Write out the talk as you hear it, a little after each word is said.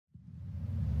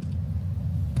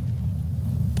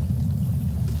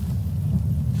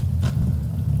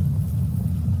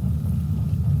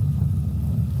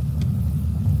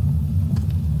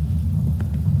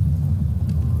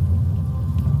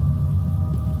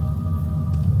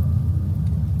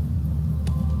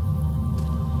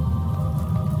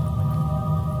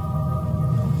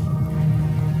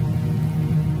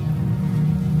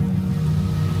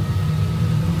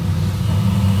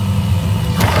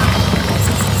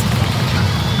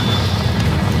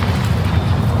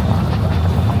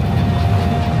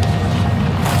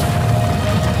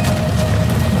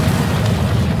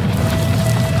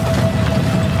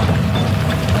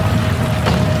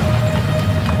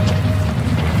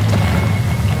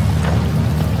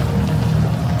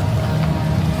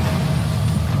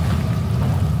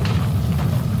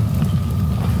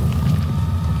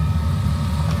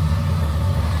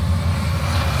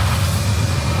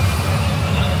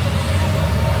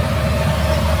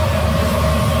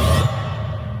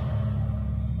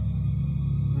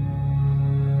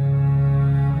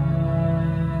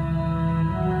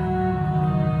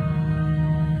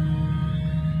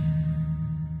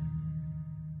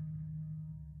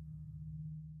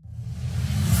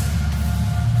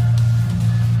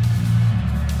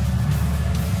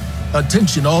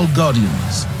Attention all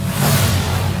Guardians.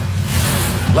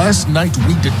 Last night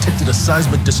we detected a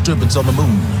seismic disturbance on the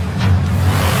moon.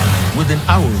 Within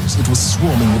hours it was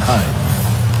swarming with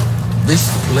hive. This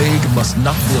plague must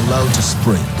not be allowed to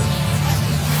spread.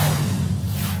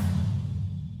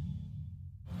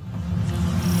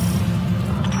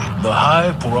 The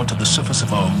hive pour onto the surface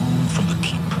of our moon from the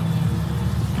keep.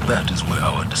 That is where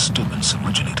our disturbance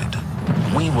originated.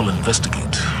 We will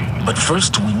investigate, but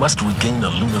first we must regain a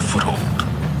lunar foothold.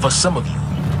 For some of you,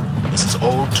 this is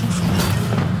all too familiar.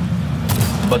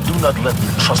 But do not let the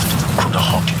atrocities of Crota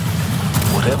haunt you.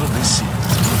 Whatever this is,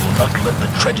 we will not let the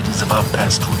tragedies of our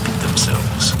past repeat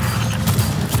themselves.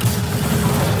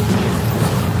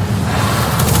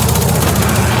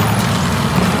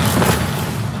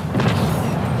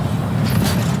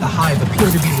 The hive appear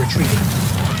to be retreating.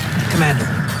 Commander,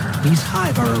 these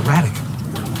hive are erratic,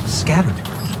 scattered.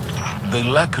 They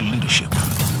lack leadership.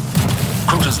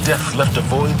 Crota's death left a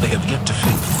void they have yet to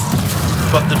fill.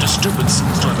 But the disturbance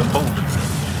seems to have emboldened them.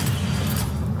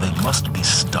 They must be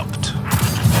stopped.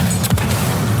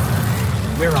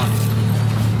 We're on it.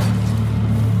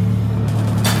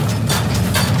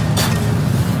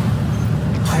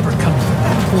 Hive are coming from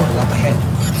that portal up ahead.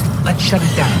 Let's shut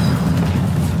it down.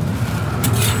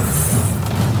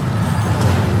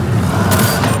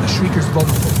 The Shrieker's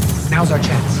vulnerable. Now's our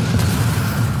chance.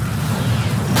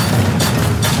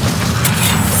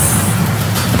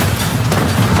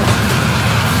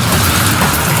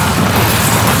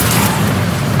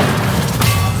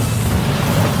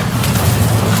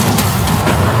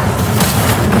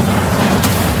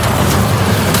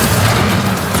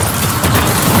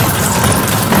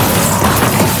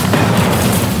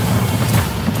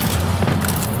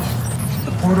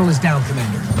 Is down,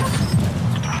 Commander.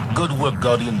 Good work,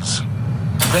 Guardians.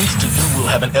 Thanks to you, we'll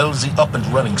have an LZ up and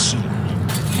running soon.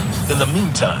 In the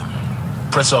meantime,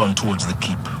 press on towards the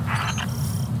keep.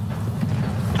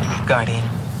 Guardian,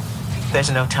 there's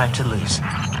no time to lose.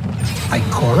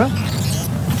 Ikora?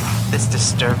 This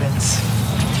disturbance,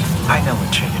 I know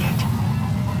what triggered it.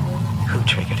 Who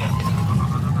triggered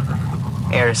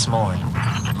it? Eris Morn.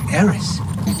 Eris?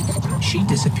 She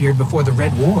disappeared before the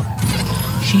Red War.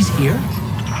 She's here?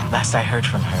 Last I heard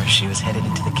from her, she was headed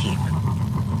into the keep.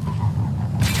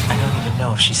 I don't even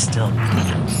know if she's still...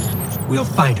 We'll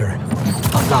find her.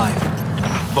 Alive.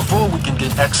 Before we can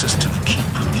gain access to the keep,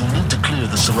 you need to clear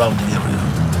the surrounding area.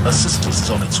 Assistance is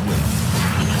on its way.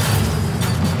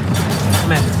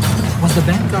 Commander, was the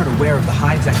Vanguard aware of the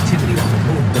Hive's activity on the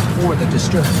moon before the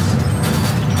disturbance?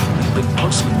 We've been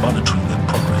closely monitoring their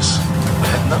progress, but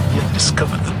have not yet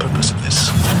discovered the purpose of this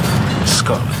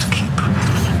Scarlet Keep.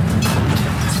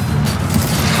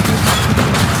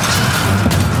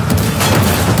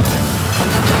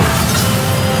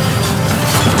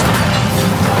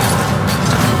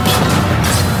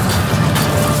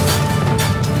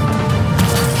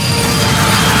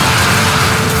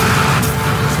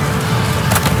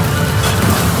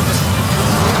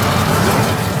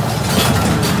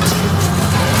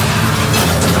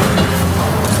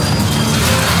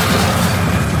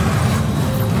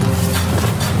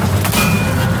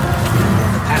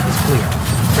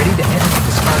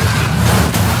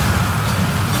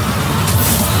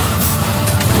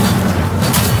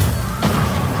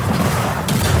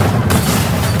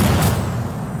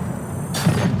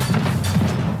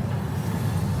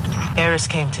 Eris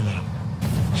came to me.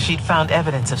 She'd found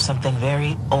evidence of something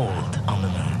very old on the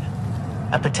moon.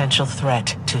 A potential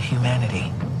threat to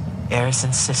humanity. Eris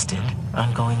insisted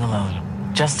on going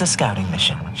alone. Just a scouting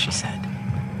mission, she said.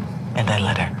 And I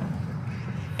let her.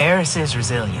 Eris is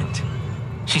resilient.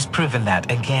 She's proven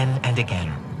that again and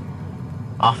again.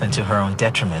 Often to her own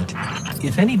detriment.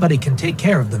 If anybody can take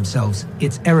care of themselves,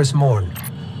 it's Eris Morn.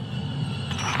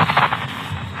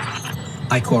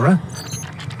 Ikora?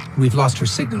 We've lost her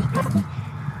signal.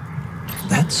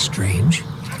 That's strange.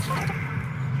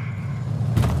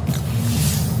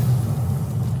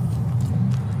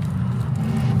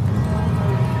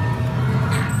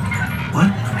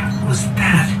 What was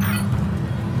that?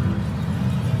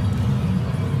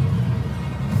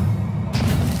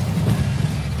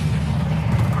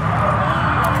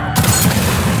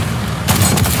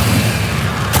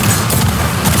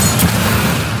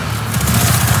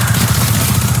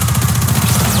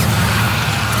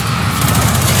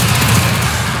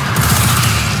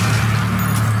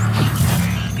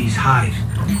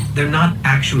 Hive. They're not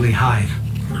actually Hive.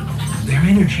 Their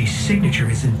energy signature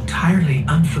is entirely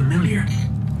unfamiliar.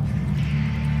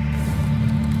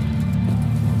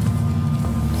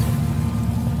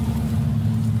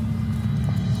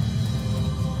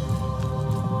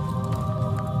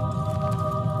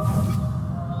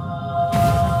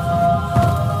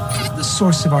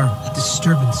 source of our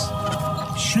disturbance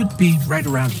should be right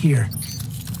around here.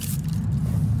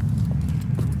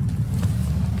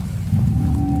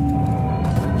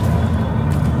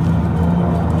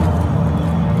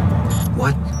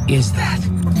 What is that?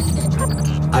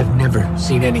 I've never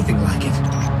seen anything like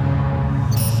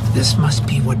it. This must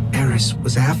be what Eris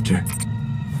was after.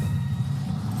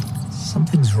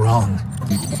 Something's wrong.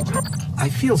 I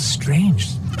feel strange,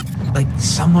 like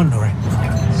someone or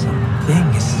something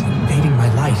is invading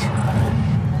my light.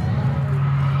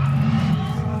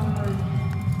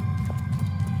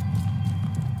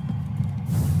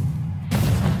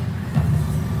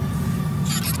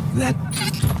 That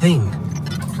thing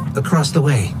across the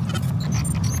way.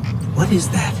 What is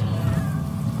that?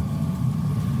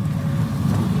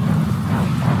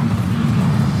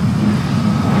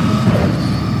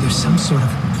 There's some sort of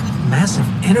massive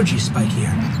energy spike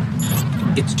here.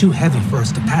 It's too heavy for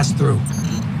us to pass through.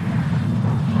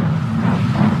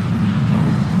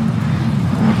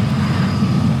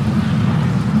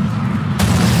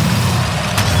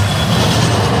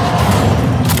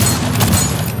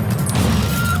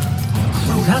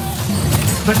 Rhoda?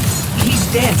 But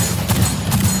he's dead.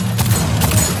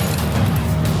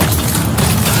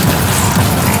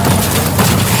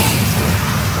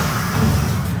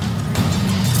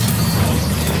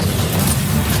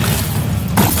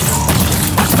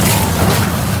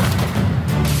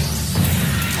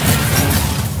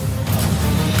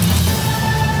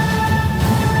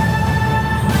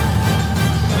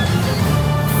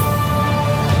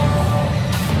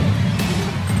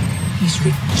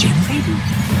 Regenerating?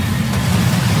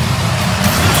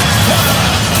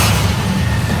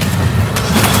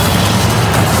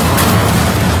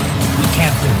 We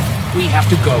can't live. We have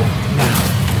to go now.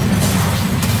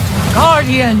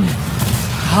 Guardian,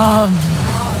 come.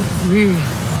 We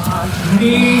are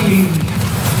needing.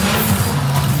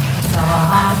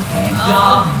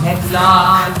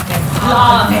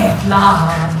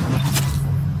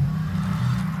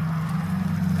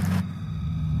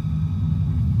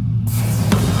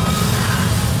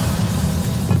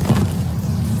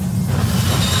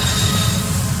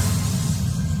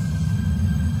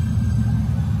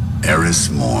 Eris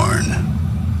Morn.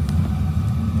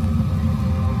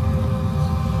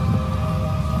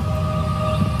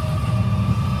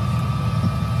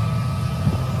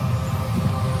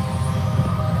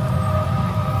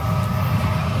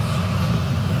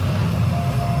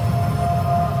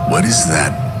 What is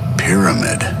that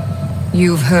pyramid?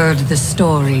 You've heard the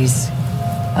stories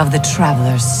of the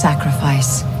Traveler's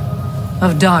sacrifice,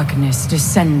 of darkness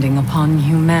descending upon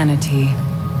humanity.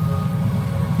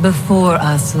 Before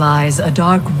us lies a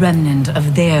dark remnant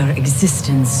of their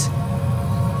existence.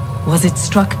 Was it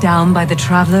struck down by the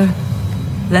Traveler?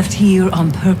 Left here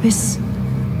on purpose?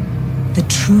 The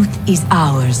truth is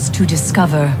ours to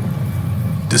discover.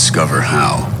 Discover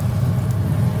how?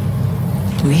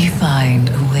 We find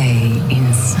a way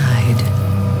inside.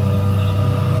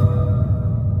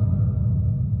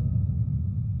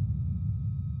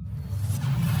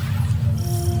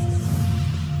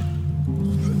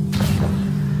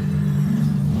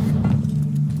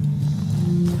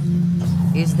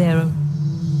 Is there a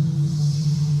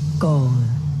goal?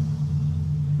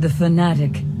 The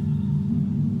fanatic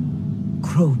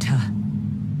Crota.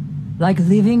 Like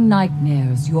living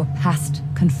nightmares, your past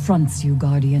confronts you,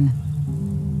 Guardian.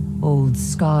 Old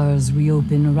scars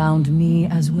reopen around me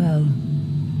as well.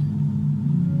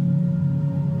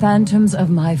 Phantoms of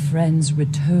my friends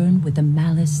return with a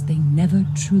malice they never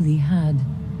truly had.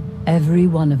 Every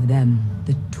one of them,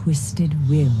 the twisted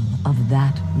will of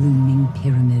that looming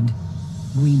pyramid.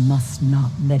 We must not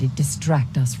let it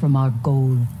distract us from our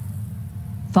goal.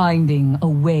 Finding a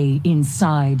way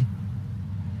inside.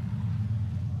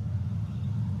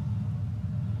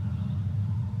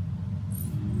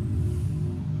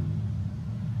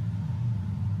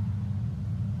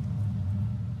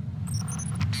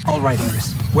 All right,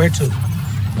 Eris. Where to?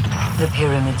 The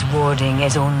pyramid's warding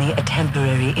is only a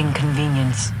temporary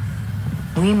inconvenience.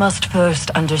 We must first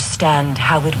understand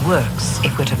how it works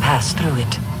if we're to pass through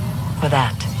it. For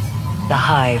that, the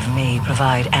Hive may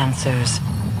provide answers.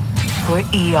 For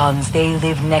eons, they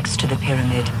lived next to the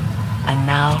pyramid, and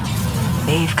now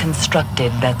they've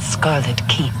constructed that Scarlet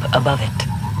Keep above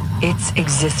it. Its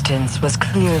existence was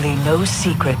clearly no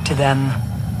secret to them.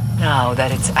 Now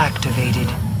that it's activated,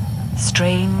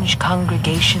 strange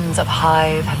congregations of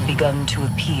Hive have begun to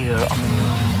appear on the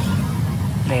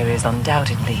moon. There is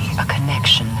undoubtedly a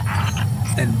connection.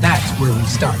 And that's where we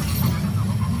start.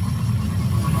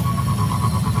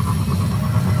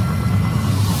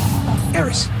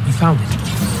 Eris, you found it.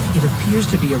 It appears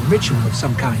to be a ritual of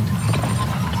some kind.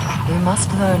 We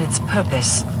must learn its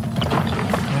purpose. Do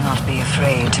not be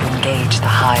afraid to engage the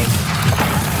Hive.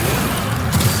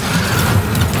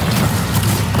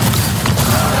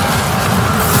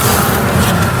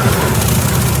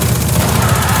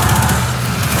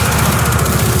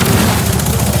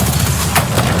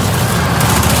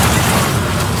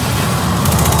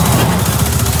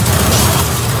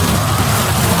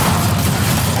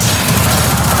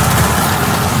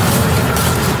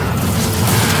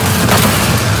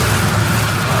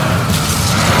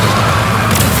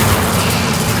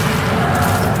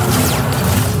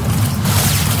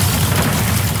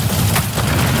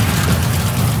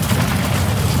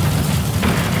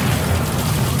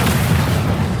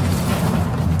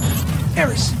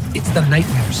 Eris, it's the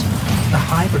nightmares. The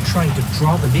Hive are trying to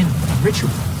draw them in for the ritual.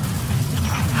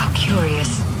 How curious.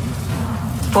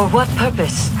 For what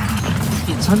purpose?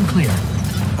 It's unclear,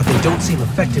 but they don't seem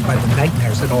affected by the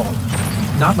nightmares at all.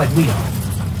 Not like we are.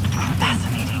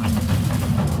 Fascinating.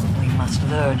 We must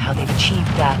learn how they've achieved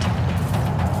that.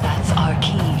 That's our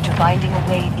key to finding a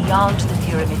way beyond the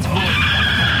pyramid's wall.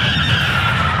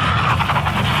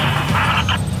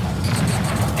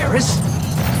 Eris?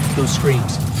 Those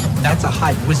screams. That's a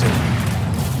Hive wizard.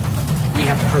 We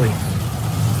have to hurry.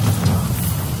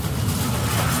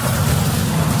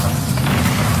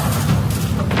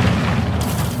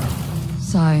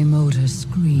 Saimota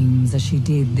screams as she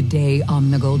did the day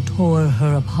Omnigul tore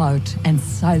her apart and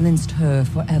silenced her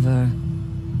forever.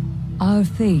 Our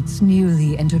fates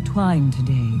nearly intertwined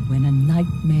today when a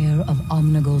nightmare of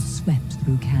Omnigul swept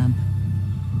through camp.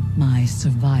 My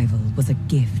survival was a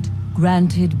gift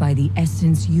granted by the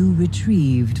essence you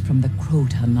retrieved from the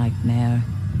Crota nightmare.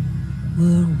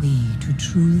 Were we to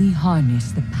truly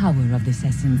harness the power of this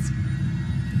essence,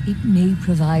 it may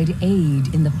provide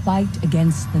aid in the fight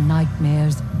against the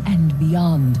nightmares and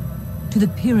beyond, to the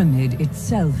pyramid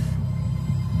itself.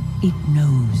 It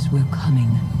knows we're coming.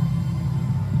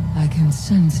 I can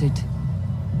sense it.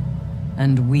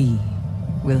 And we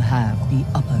will have the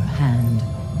upper hand.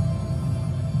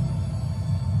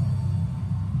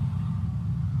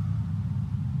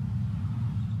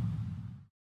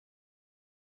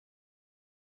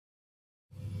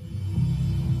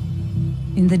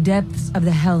 In the depths of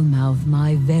the Hellmouth,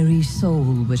 my very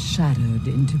soul was shattered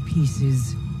into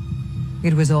pieces.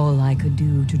 It was all I could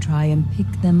do to try and pick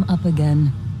them up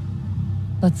again.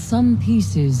 But some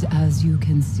pieces, as you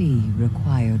can see,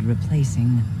 required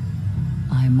replacing.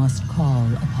 I must call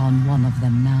upon one of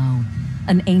them now,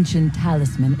 an ancient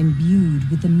talisman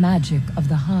imbued with the magic of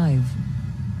the Hive.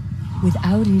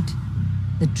 Without it,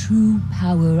 the true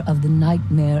power of the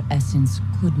nightmare essence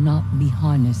could not be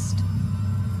harnessed.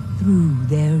 Through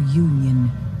their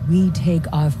union, we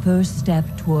take our first step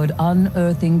toward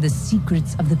unearthing the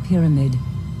secrets of the pyramid.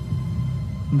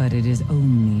 But it is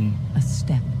only a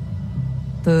step.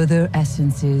 Further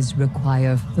essences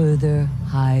require further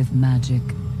Hive magic,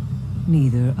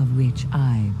 neither of which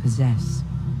I possess.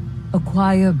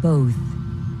 Acquire both,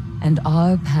 and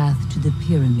our path to the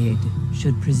pyramid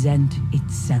should present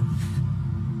itself.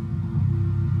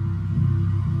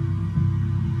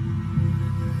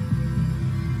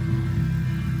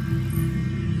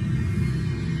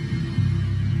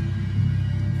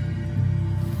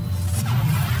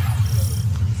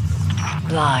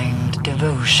 Blind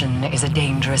devotion is a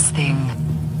dangerous thing.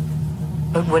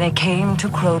 But when it came to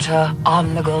Crota,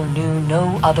 Omnigul knew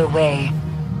no other way.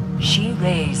 She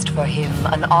raised for him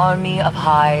an army of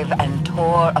Hive and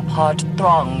tore apart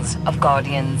throngs of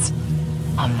Guardians.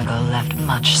 Omnigul left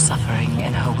much suffering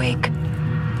in her wake.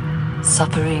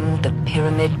 Suffering the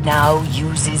pyramid now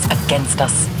uses against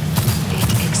us.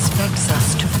 It expects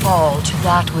us to fall to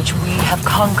that which we have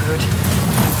conquered.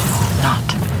 Not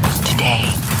today.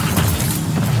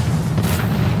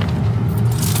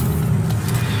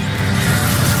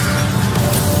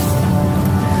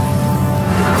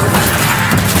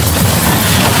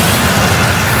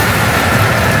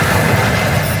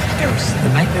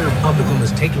 Omnigul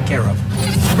is taken care of.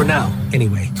 For now,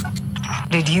 anyway.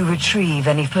 Did you retrieve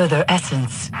any further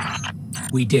essence?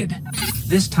 We did.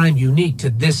 This time unique to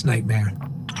this nightmare.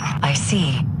 I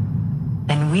see.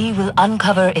 Then we will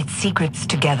uncover its secrets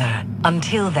together.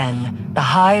 Until then, the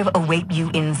Hive await you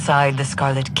inside the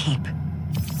Scarlet Keep.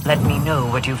 Let me know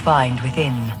what you find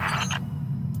within.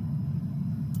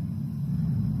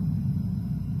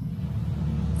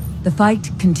 The fight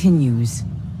continues.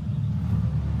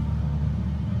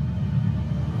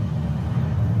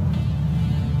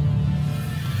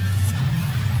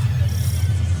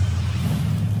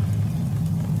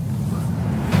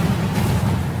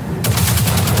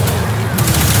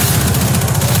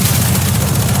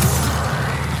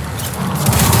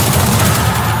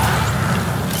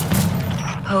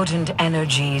 Potent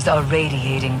energies are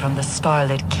radiating from the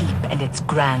Scarlet Keep and its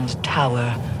grand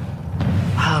tower.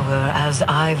 Power as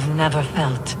I've never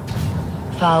felt.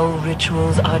 Foul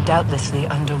rituals are doubtlessly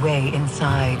underway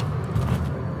inside.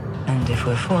 And if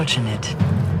we're fortunate,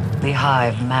 the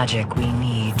hive magic we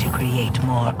need to create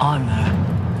more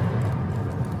armor.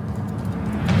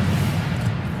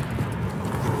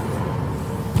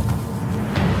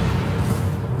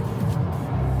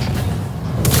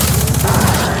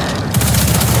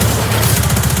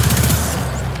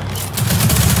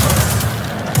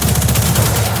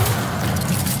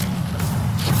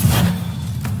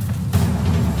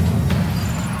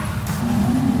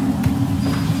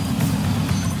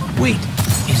 Wait,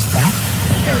 is that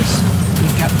Eris?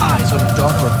 We've got eyes on the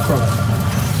daughter of Crota.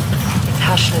 It's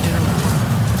Hashladun.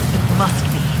 It must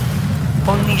be.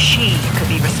 Only she could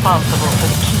be responsible for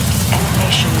the Keep's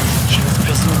animations. She was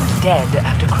presumed dead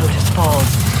after Crota's fall.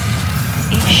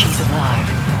 If she's alive,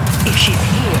 if she's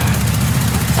here,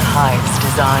 the Hive's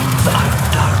designs are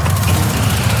dark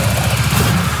indeed.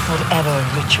 Whatever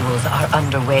rituals are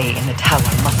underway in the tower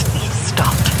must be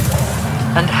stopped.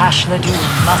 And Hashladun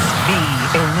must be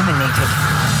eliminated.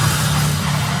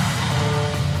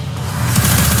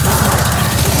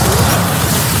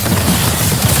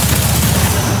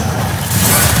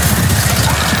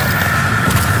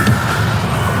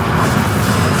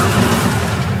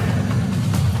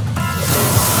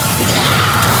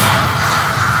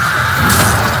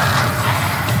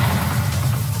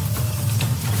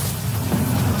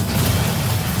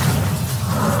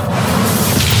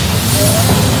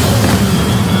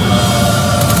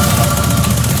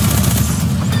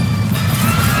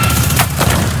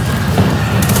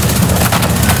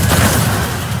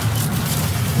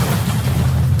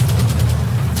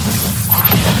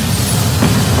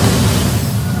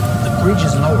 Bridge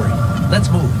is lowering. Let's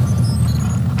move.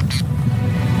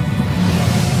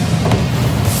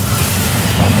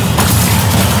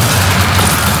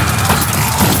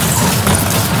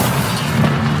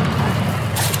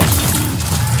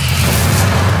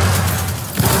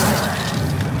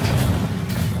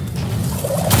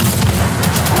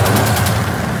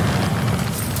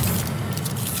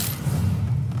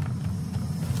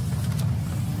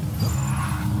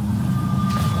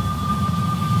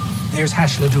 There's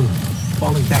Hashladun,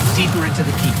 falling back deeper into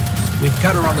the keep. We've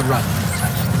got her on the run.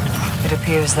 It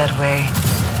appears that way.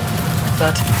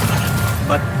 But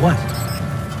But what?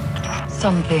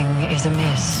 something is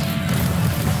amiss.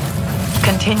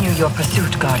 Continue your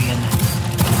pursuit, Guardian.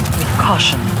 With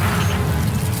caution.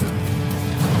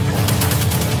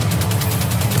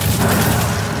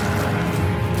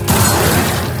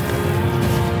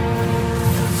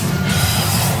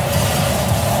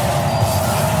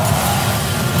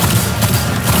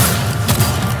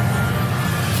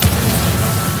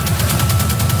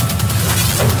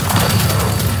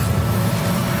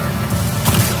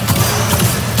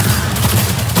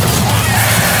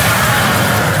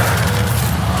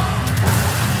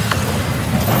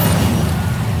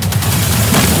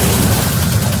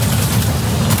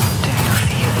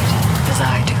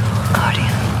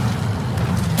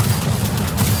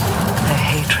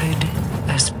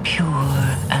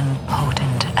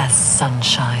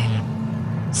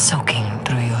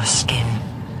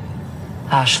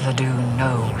 Hashladun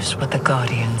knows what the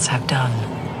Guardians have done.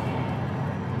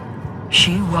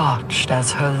 She watched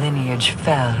as her lineage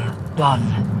fell, one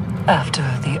after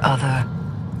the other.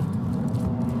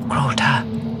 Crota,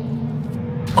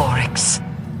 Oryx,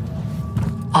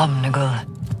 Omnigul,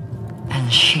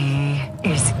 and she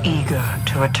is eager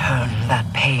to return that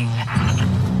pain.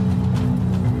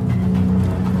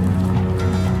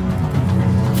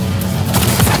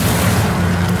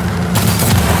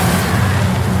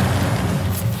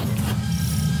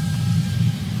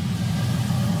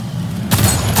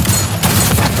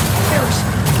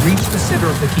 Reach the center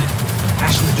of the keep.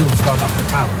 Hashladun's gone up the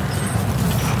tower.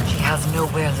 She has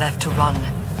nowhere left to run.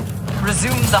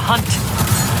 Resume the hunt.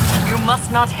 You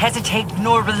must not hesitate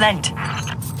nor relent.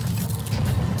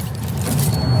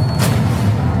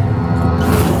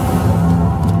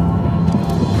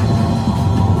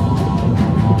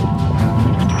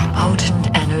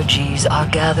 Potent energies are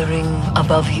gathering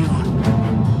above you.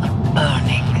 A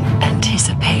burning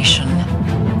anticipation.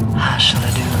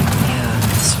 Hashladun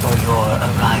yearns for your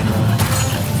arrival.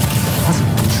 She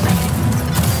wasn't retreating.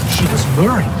 She was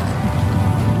luring.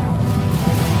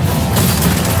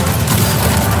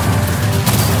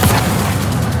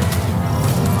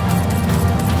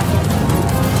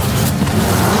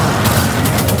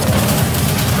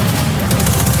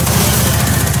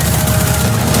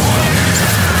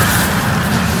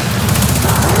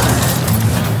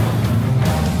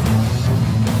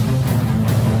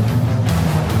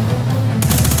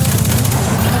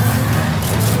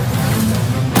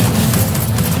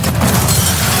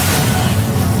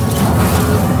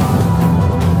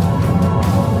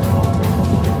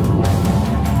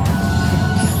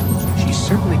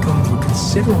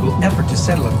 considerable effort to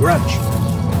settle a grudge.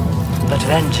 But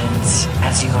vengeance,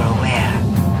 as you are aware,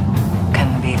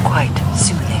 can be quite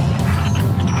soothing.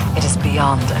 It is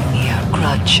beyond a mere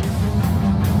grudge.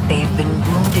 They've been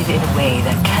wounded in a way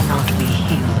that cannot be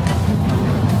healed.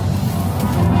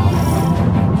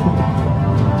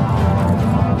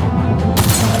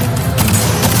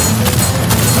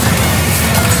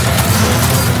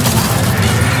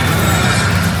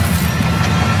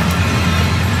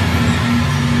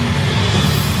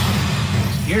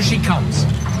 Here she comes.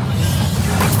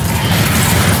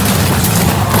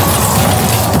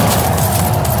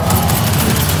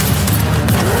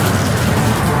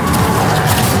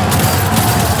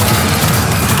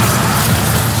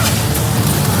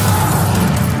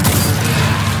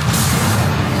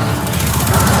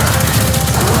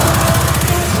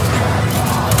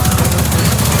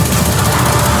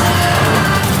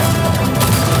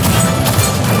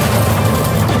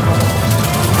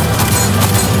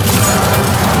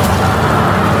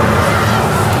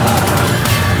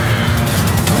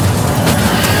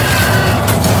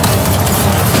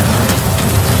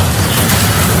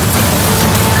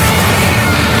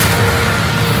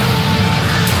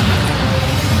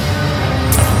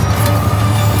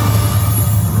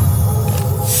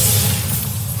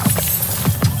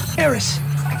 Eris,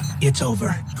 it's over.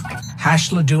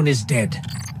 Hashladoon is dead.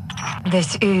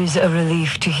 This is a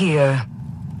relief to hear.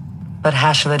 But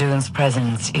Hashladoon's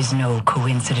presence is no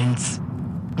coincidence.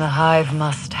 The Hive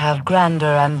must have grander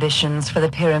ambitions for the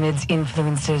Pyramid's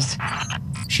influences.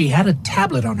 She had a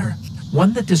tablet on her,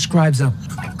 one that describes a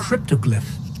cryptoglyph.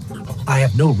 I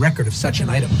have no record of such an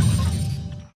item.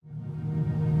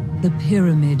 The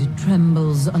Pyramid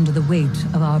trembles under the weight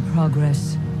of our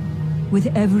progress.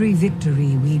 With every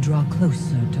victory, we draw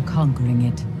closer to conquering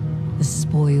it. The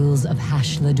spoils of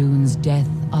Hashladoon's death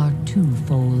are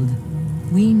twofold.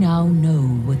 We now know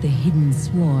what the Hidden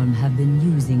Swarm have been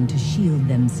using to shield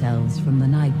themselves from the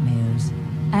nightmares,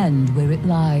 and where it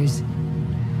lies,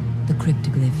 the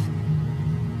cryptoglyph.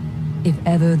 If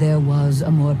ever there was a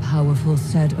more powerful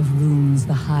set of runes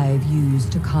the Hive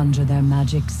used to conjure their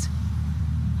magics,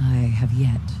 I have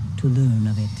yet to learn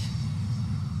of it.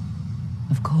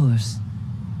 Of course,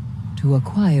 to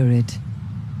acquire it,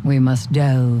 we must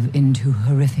delve into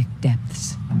horrific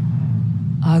depths.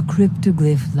 Our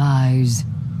cryptoglyph lies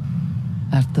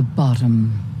at the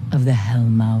bottom of the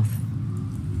Hellmouth.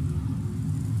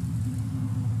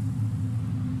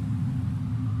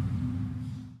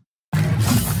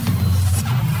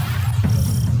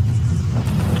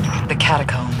 The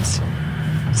catacombs.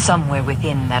 Somewhere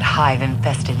within that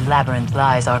hive-infested labyrinth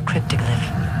lies our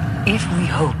cryptoglyph. If we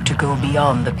hope to go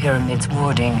beyond the Pyramid's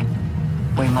warding,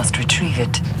 we must retrieve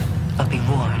it, but be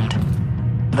warned.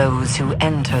 Those who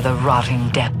enter the rotting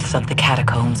depths of the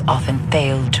catacombs often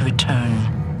fail to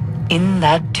return. In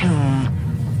that tomb,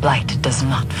 light does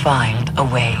not find a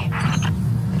way.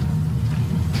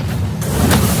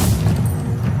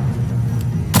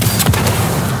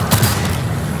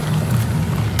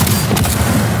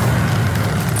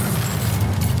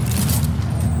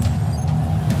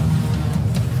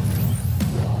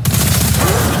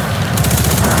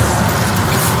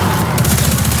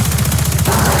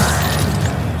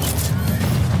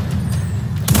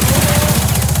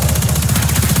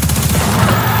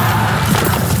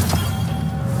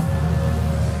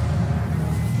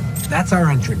 That's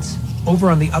our entrance, over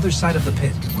on the other side of the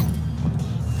pit.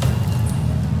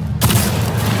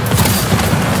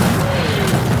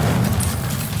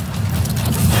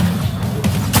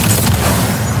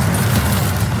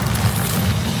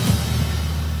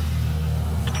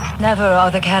 Never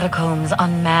are the catacombs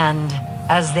unmanned,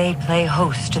 as they play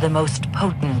host to the most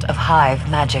potent of Hive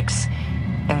magics,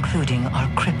 including our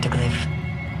cryptoglyph.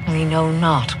 We know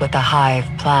not what the Hive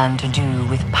plan to do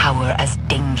with power as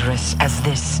dangerous as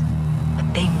this,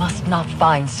 but they must not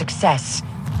find success.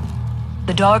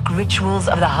 The dark rituals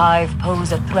of the Hive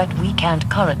pose a threat we can't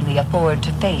currently afford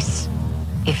to face.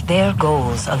 If their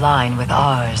goals align with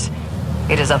ours,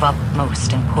 it is of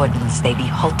utmost importance they be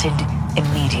halted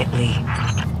immediately.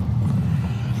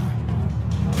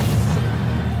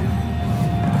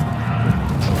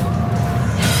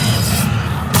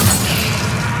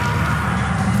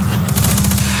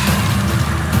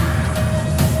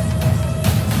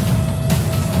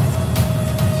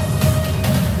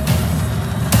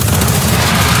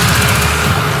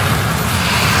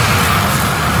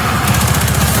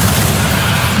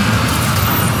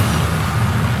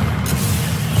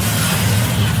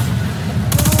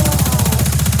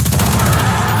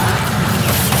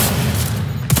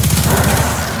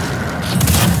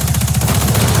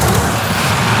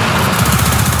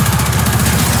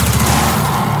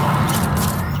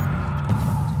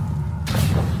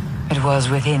 was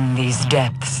within these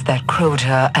depths that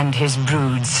Crota and his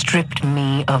brood stripped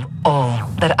me of all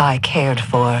that I cared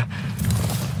for.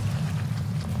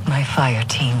 My fire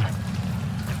team.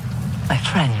 My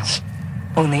friends.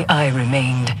 Only I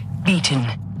remained, beaten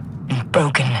and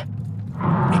broken.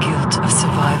 The guilt of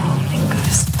survival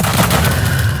lingers.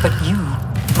 But you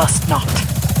must not.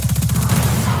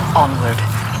 Onward.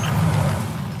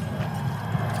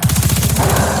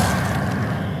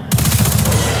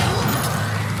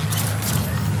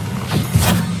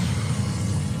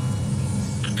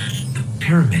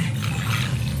 Pyramid.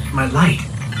 My light.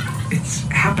 It's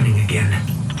happening again.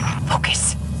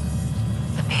 Focus.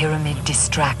 The pyramid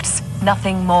distracts,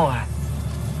 nothing more.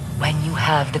 When you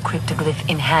have the cryptoglyph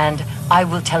in hand, I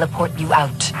will teleport you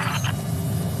out.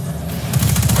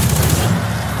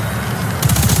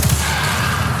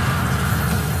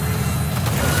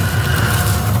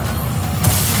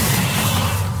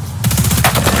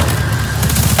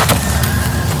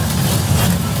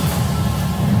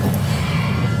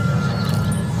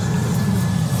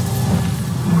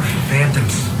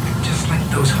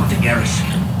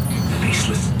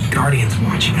 Guardians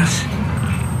watching us.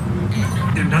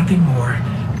 They're nothing more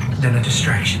than a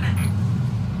distraction.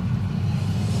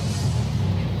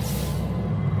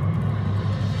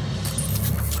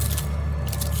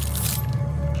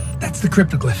 That's the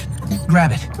cryptoglyph.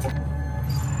 Grab it.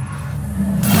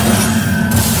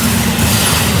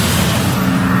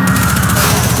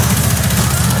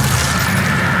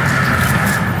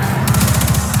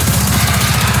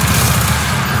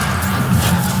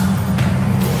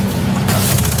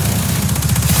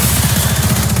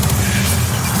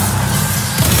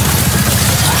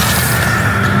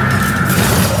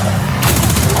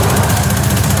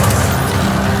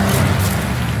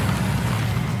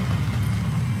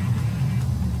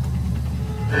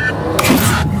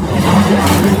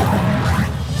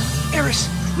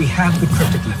 We have the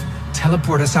cryptoglyph.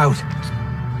 Teleport us out.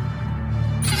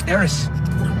 Eris,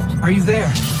 are you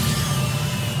there?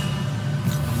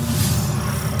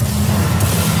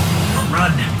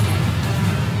 Run!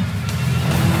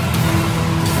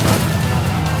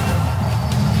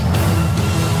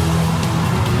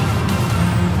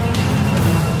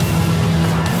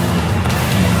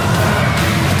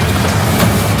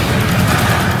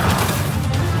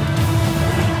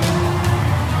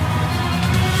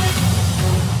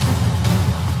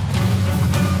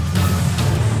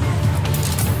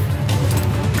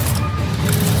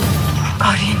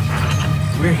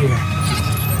 We're here.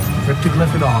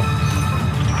 Cryptoglyph and all.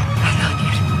 I love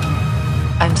you.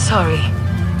 I'm sorry.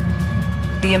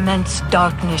 The immense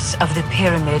darkness of the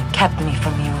pyramid kept me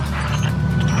from you.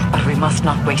 But we must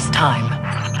not waste time.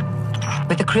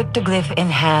 With the cryptoglyph in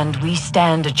hand, we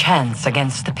stand a chance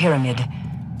against the pyramid.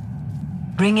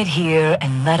 Bring it here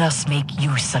and let us make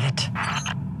use of it.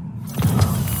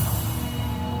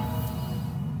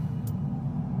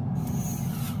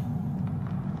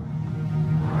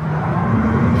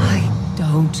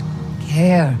 Don't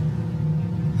care.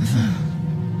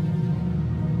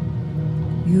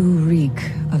 You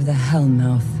reek of the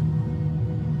Hellmouth.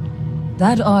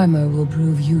 That armor will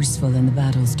prove useful in the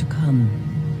battles to come.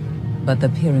 But the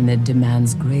pyramid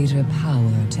demands greater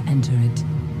power to enter it.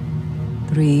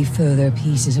 3 further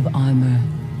pieces of armor.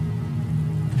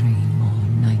 3 more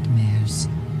nightmares.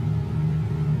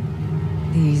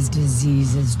 These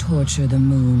diseases torture the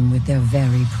moon with their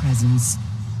very presence.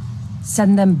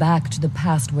 Send them back to the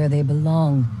past where they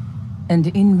belong, and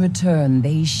in return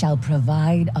they shall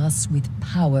provide us with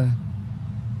power.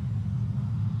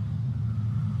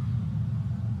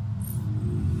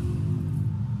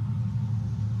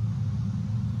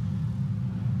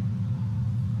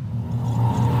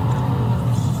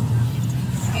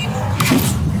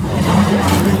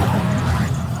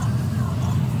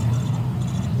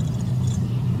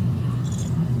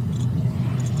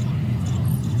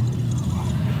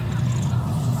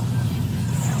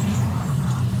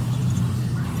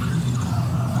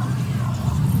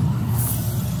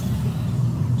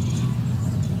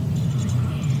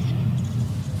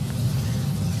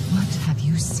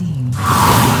 Seen.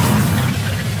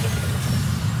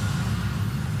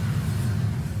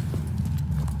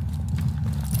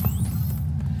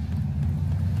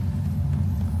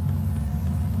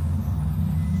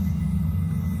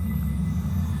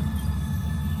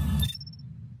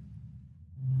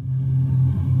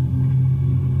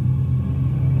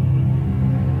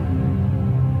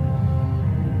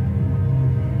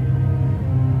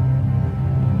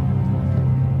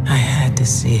 I had to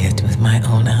see it with my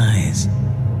own eyes.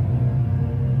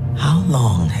 How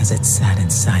long has it sat in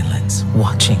silence,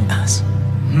 watching us?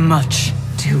 Much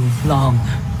too long.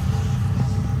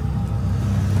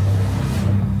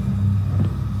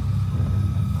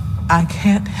 I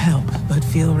can't help but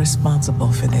feel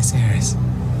responsible for this, Eris.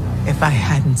 If I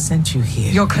hadn't sent you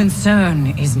here... Your concern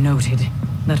is noted,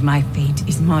 but my fate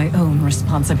is my own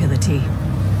responsibility.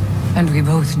 And we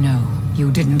both know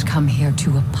you didn't come here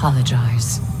to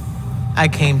apologize. I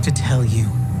came to tell you,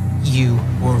 you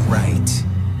were right.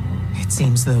 It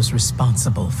seems those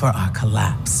responsible for our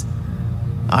collapse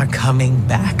are coming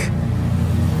back.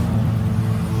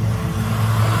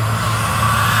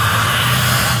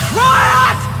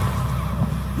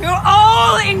 You're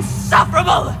all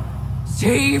insufferable!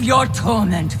 Save your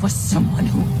torment for someone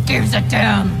who gives a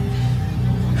damn!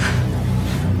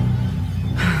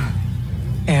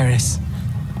 Eris,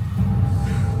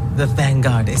 the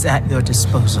Vanguard is at your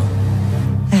disposal.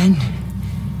 Then,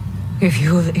 if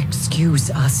you'll excuse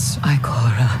us,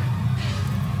 Ikora,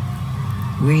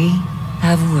 we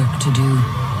have work to do.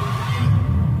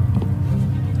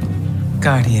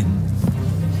 Guardian,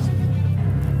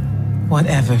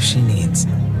 whatever she needs.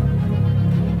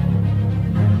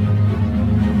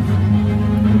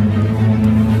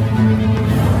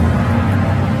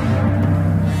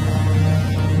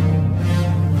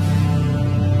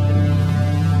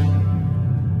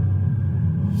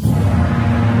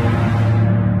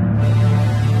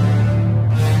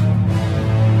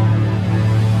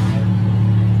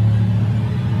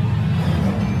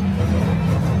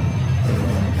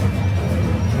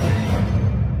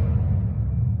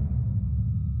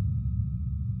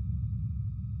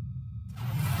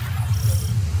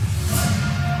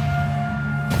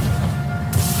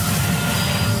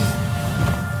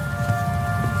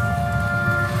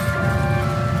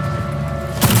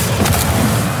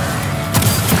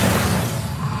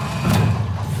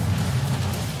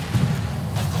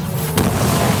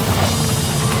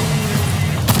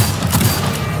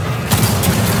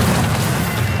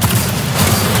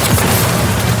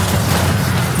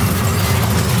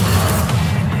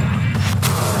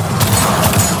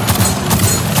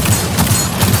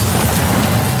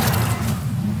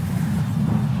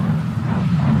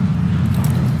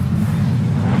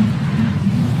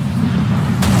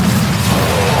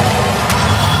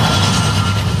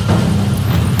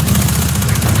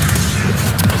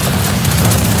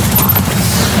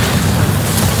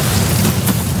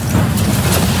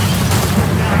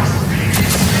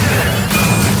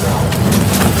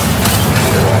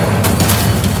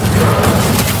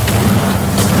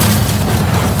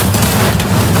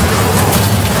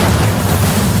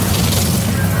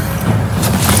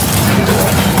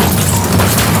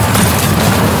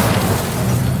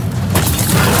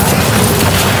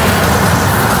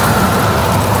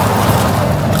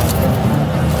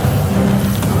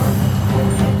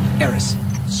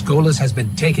 Skolas has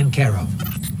been taken care of.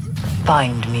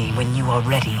 Find me when you are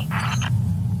ready.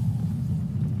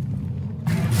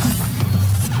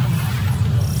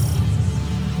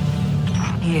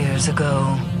 Years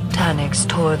ago, Tanyx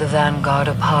tore the Vanguard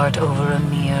apart over a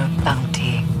mere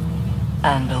bounty.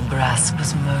 Andalbrask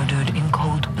was murdered in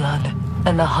cold blood,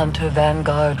 and the Hunter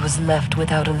Vanguard was left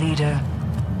without a leader.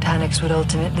 Tanyx would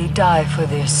ultimately die for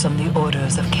this on the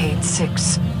orders of Cade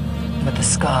 6. But the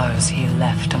scars he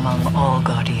left among all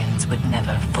Guardians would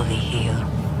never fully heal.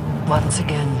 Once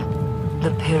again,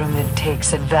 the Pyramid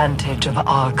takes advantage of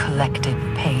our collected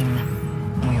pain.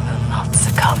 We will not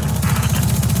succumb.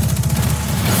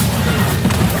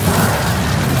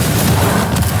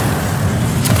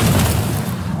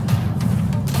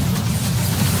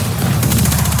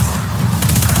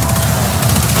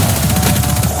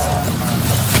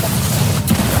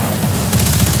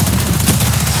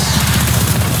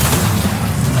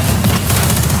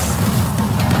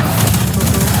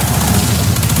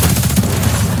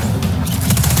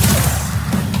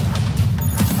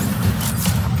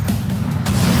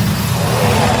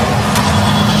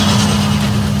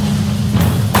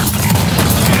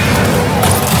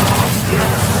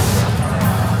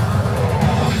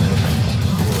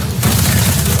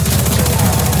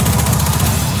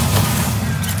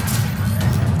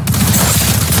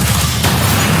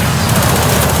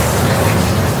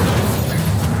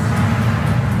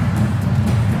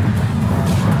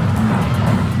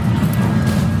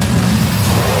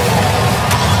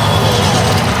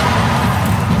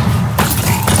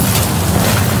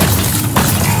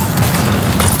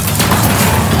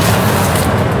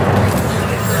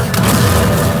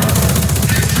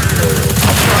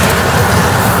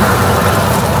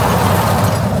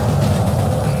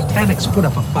 Put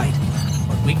up a fight,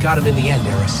 but we got him in the end,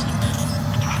 Eris.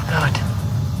 Good.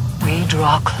 We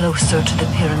draw closer to the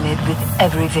Pyramid with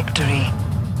every victory.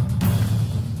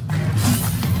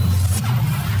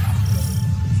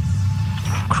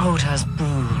 Crota's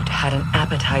brood had an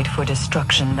appetite for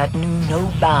destruction that knew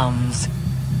no bounds.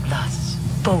 Thus,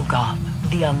 Bogoth,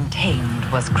 the Untamed,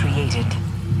 was created.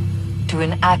 To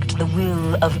enact the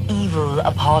will of evil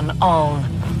upon all.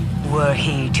 Were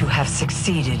he to have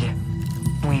succeeded,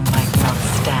 we might not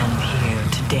stand here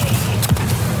today.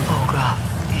 Bogoth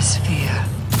is fear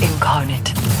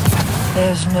incarnate.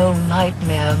 There's no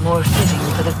nightmare more fitting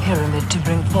for the pyramid to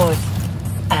bring forth,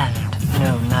 and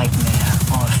no nightmare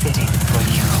more fitting for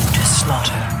you to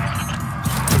slaughter.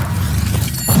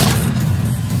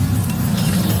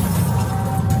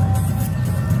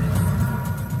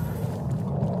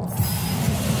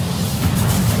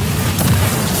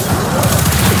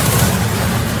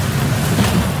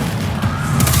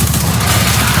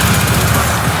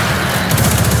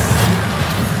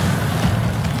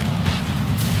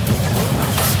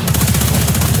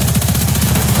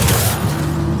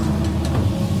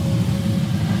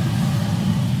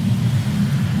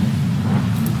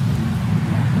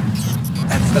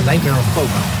 The nightmare of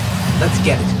Bogoth. Let's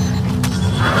get it.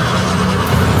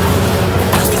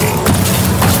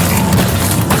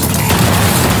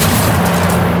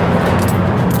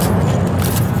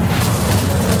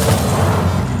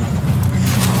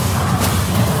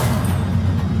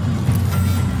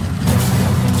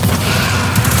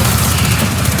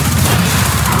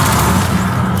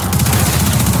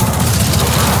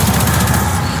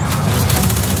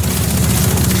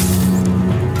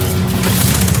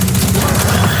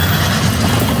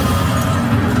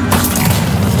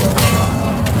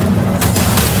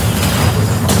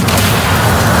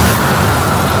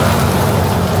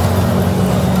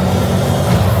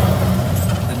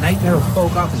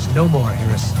 Bogoth is no more,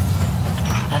 Eris.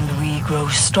 And we grow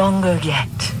stronger yet.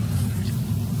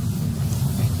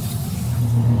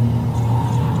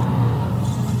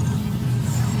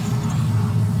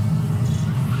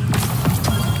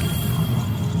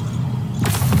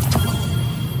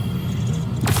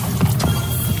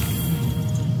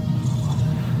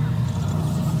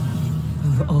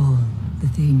 Of all the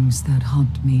things that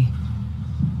haunt me,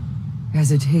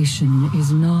 hesitation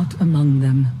is not among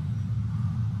them.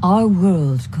 Our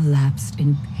world collapsed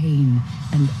in pain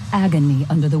and agony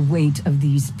under the weight of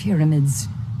these pyramids.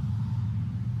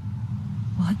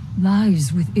 What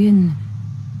lies within?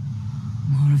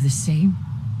 More of the same?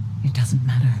 It doesn't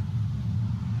matter.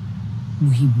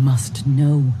 We must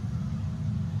know.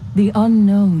 The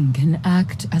unknown can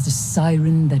act as a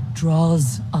siren that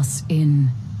draws us in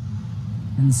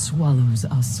and swallows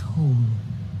us whole.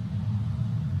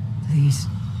 Please,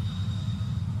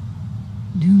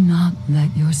 do not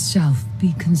let yourself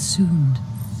be consumed.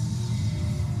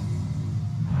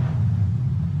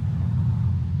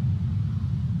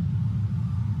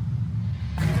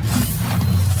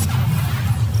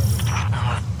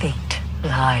 Our fate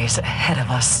lies ahead of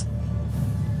us.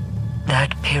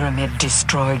 That pyramid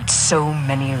destroyed so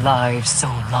many lives so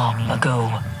long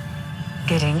ago.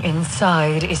 Getting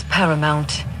inside is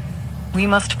paramount. We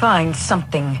must find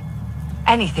something.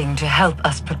 Anything to help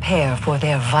us prepare for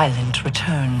their violent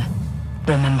return.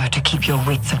 Remember to keep your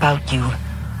wits about you.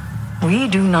 We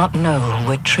do not know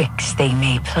what tricks they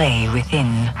may play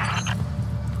within.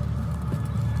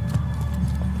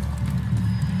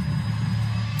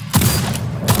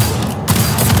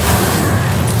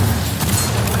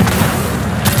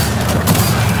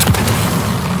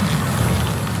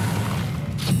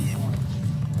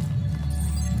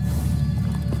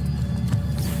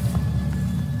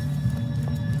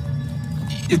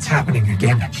 It's happening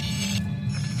again.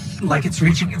 Like it's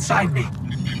reaching inside me.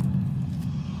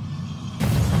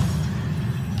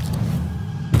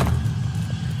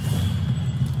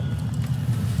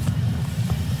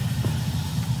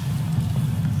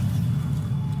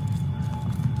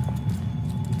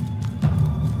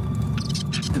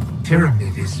 The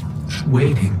pyramid is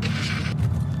waiting.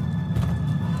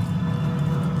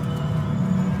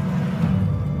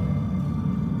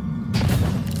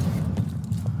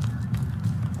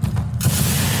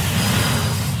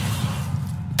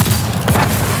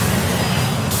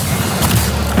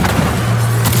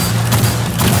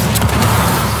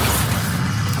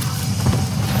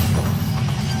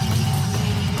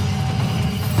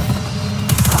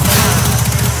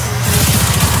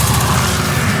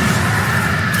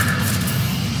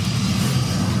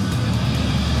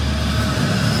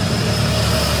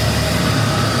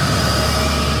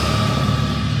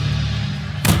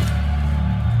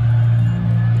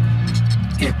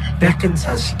 Beckons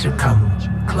us to come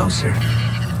closer.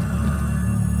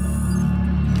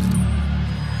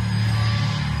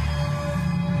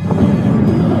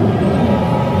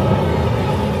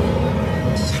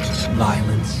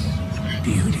 Violence,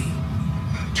 beauty,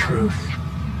 truth.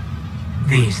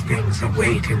 These things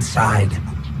await inside.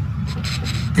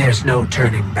 There's no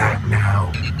turning back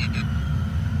now.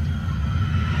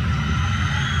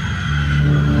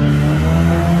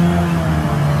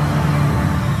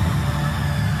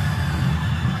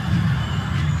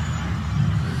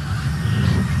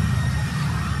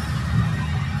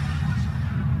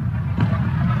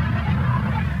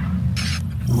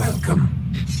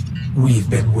 We've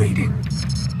been waiting.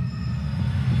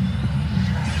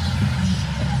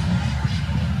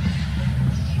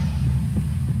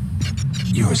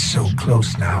 You're so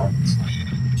close now.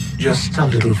 Just a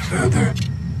little further.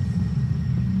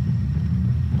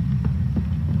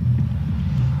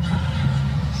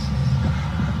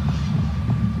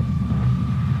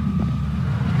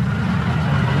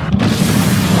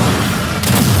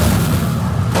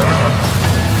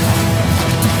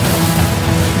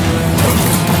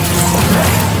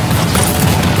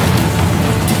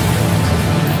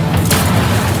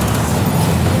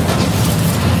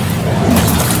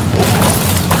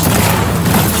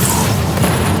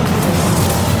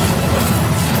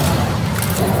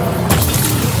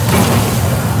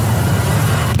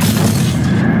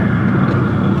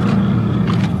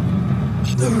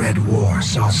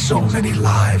 Saw so many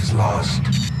lives lost.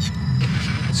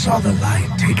 Saw the light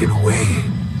taken away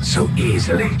so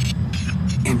easily.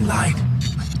 In light,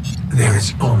 there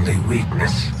is only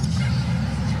weakness.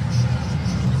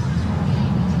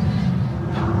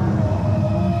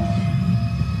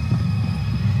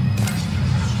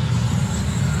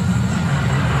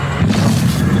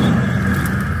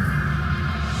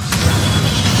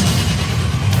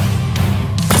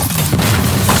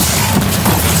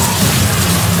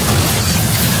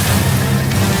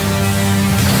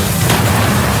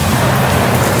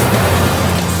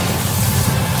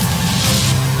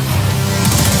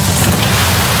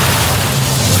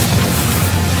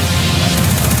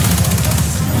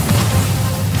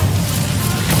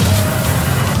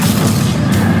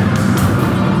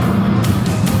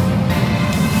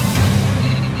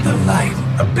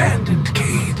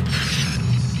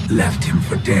 Left him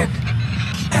for dead,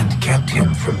 and kept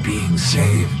him from being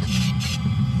saved.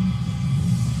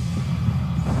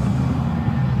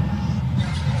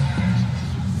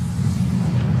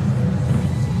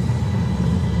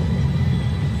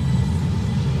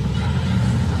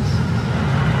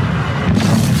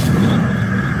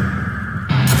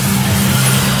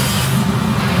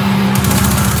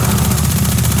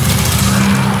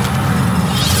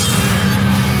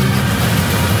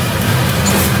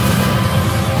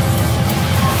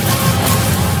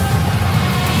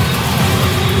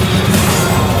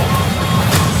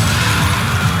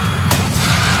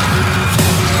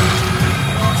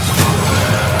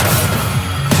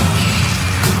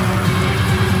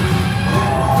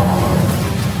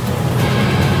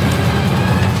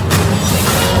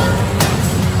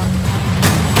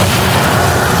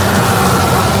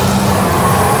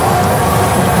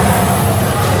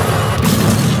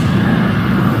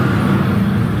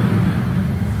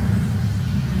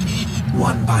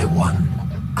 One by one,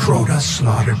 Crota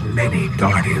slaughtered many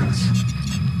Guardians.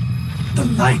 The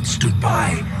light stood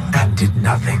by and did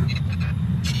nothing.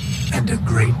 And a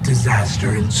great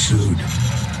disaster ensued.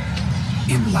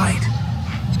 In light,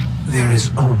 there is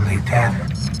only death.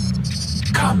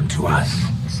 Come to us.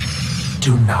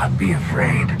 Do not be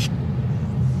afraid.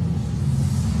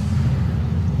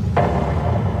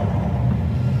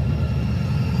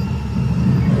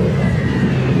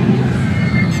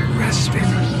 Respite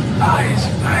lies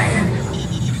ahead.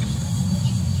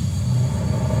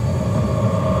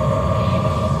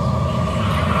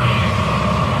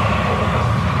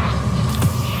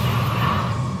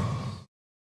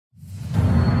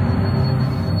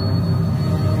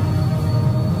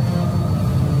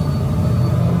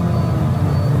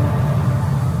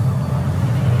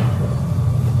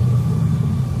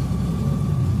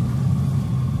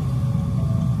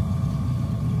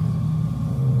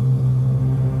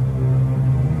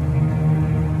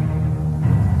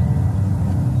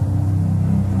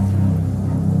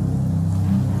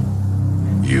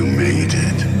 You made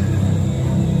it.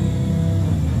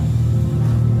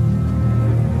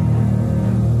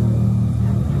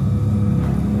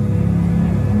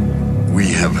 We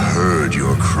have heard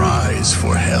your cries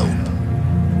for help,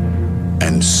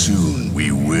 and soon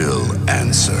we will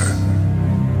answer.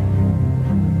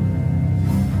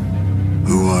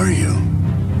 Who are you?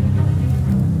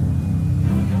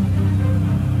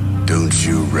 Don't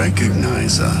you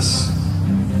recognize us?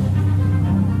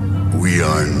 We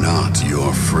are not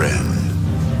your friend.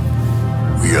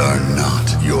 We are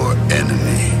not your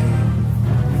enemy.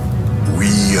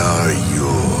 We are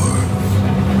your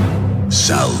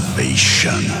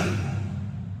salvation.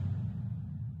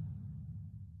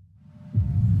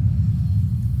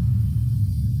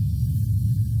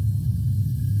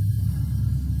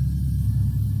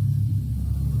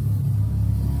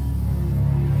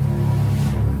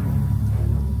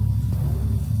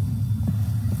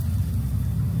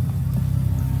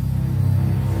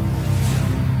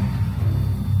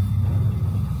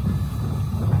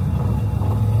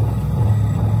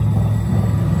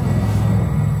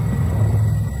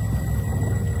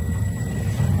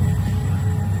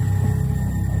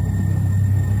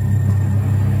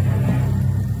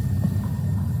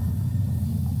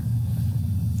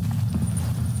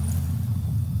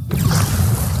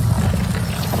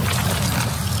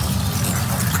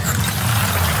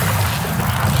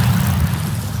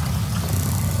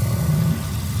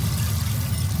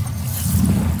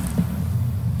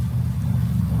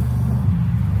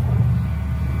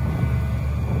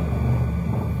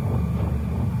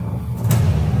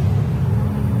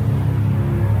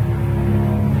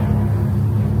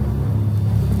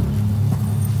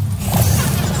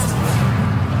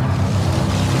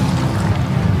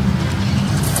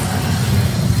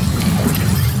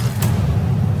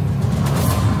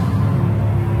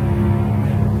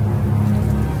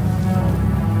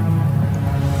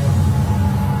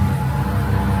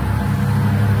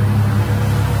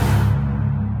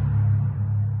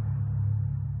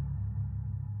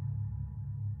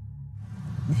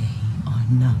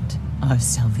 not our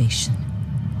salvation.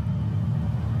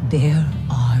 They're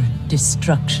our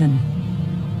destruction.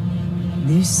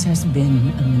 This has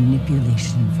been a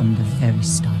manipulation from the very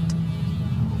start.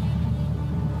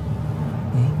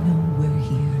 They know we're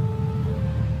here.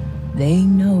 They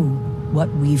know what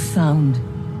we've found.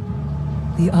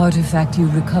 The artifact you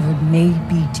recovered may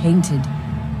be tainted.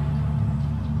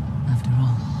 After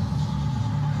all,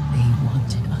 they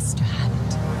wanted us to have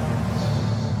it.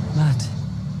 But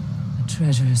a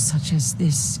treasure such as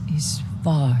this is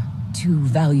far too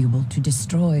valuable to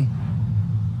destroy.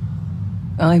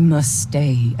 I must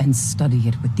stay and study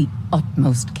it with the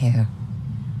utmost care.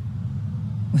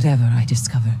 Whatever I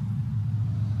discover,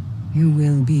 you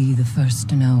will be the first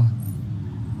to know.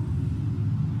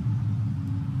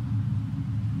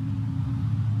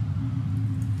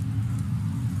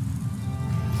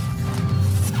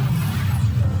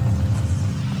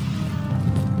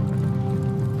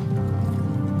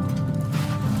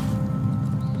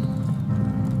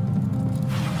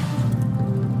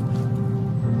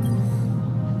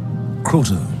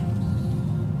 Crota,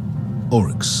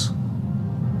 Oryx,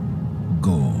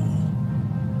 Gaul.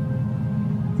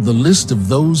 The list of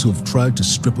those who have tried to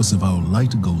strip us of our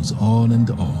light goes on and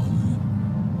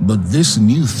on. But this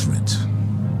new threat,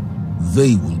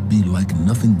 they will be like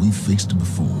nothing we've faced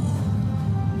before.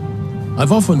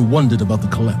 I've often wondered about the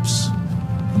collapse,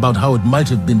 about how it might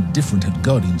have been different had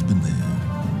Guardians been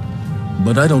there.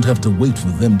 But I don't have to wait for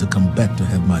them to come back to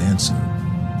have my answer.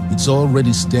 It's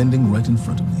already standing right in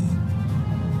front of me.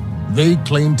 They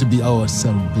claim to be our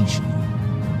salvation.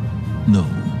 No.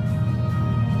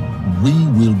 We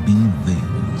will be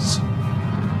theirs.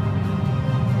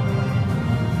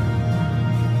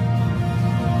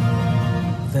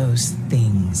 Those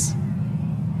things,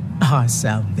 our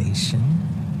salvation,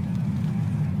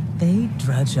 they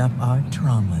drudge up our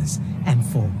traumas, and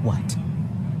for what?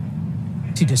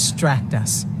 To distract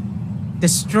us,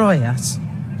 destroy us.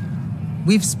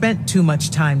 We've spent too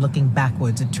much time looking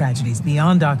backwards at tragedies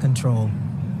beyond our control.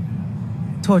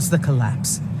 Towards the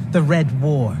collapse, the Red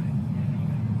War.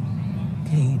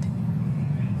 Cade.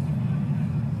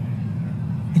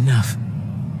 Enough.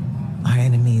 Our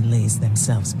enemy lays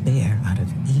themselves bare out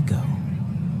of ego.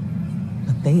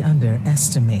 But they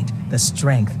underestimate the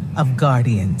strength of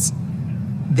Guardians.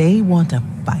 They want a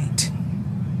fight.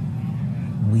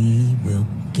 We will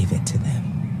give it to them.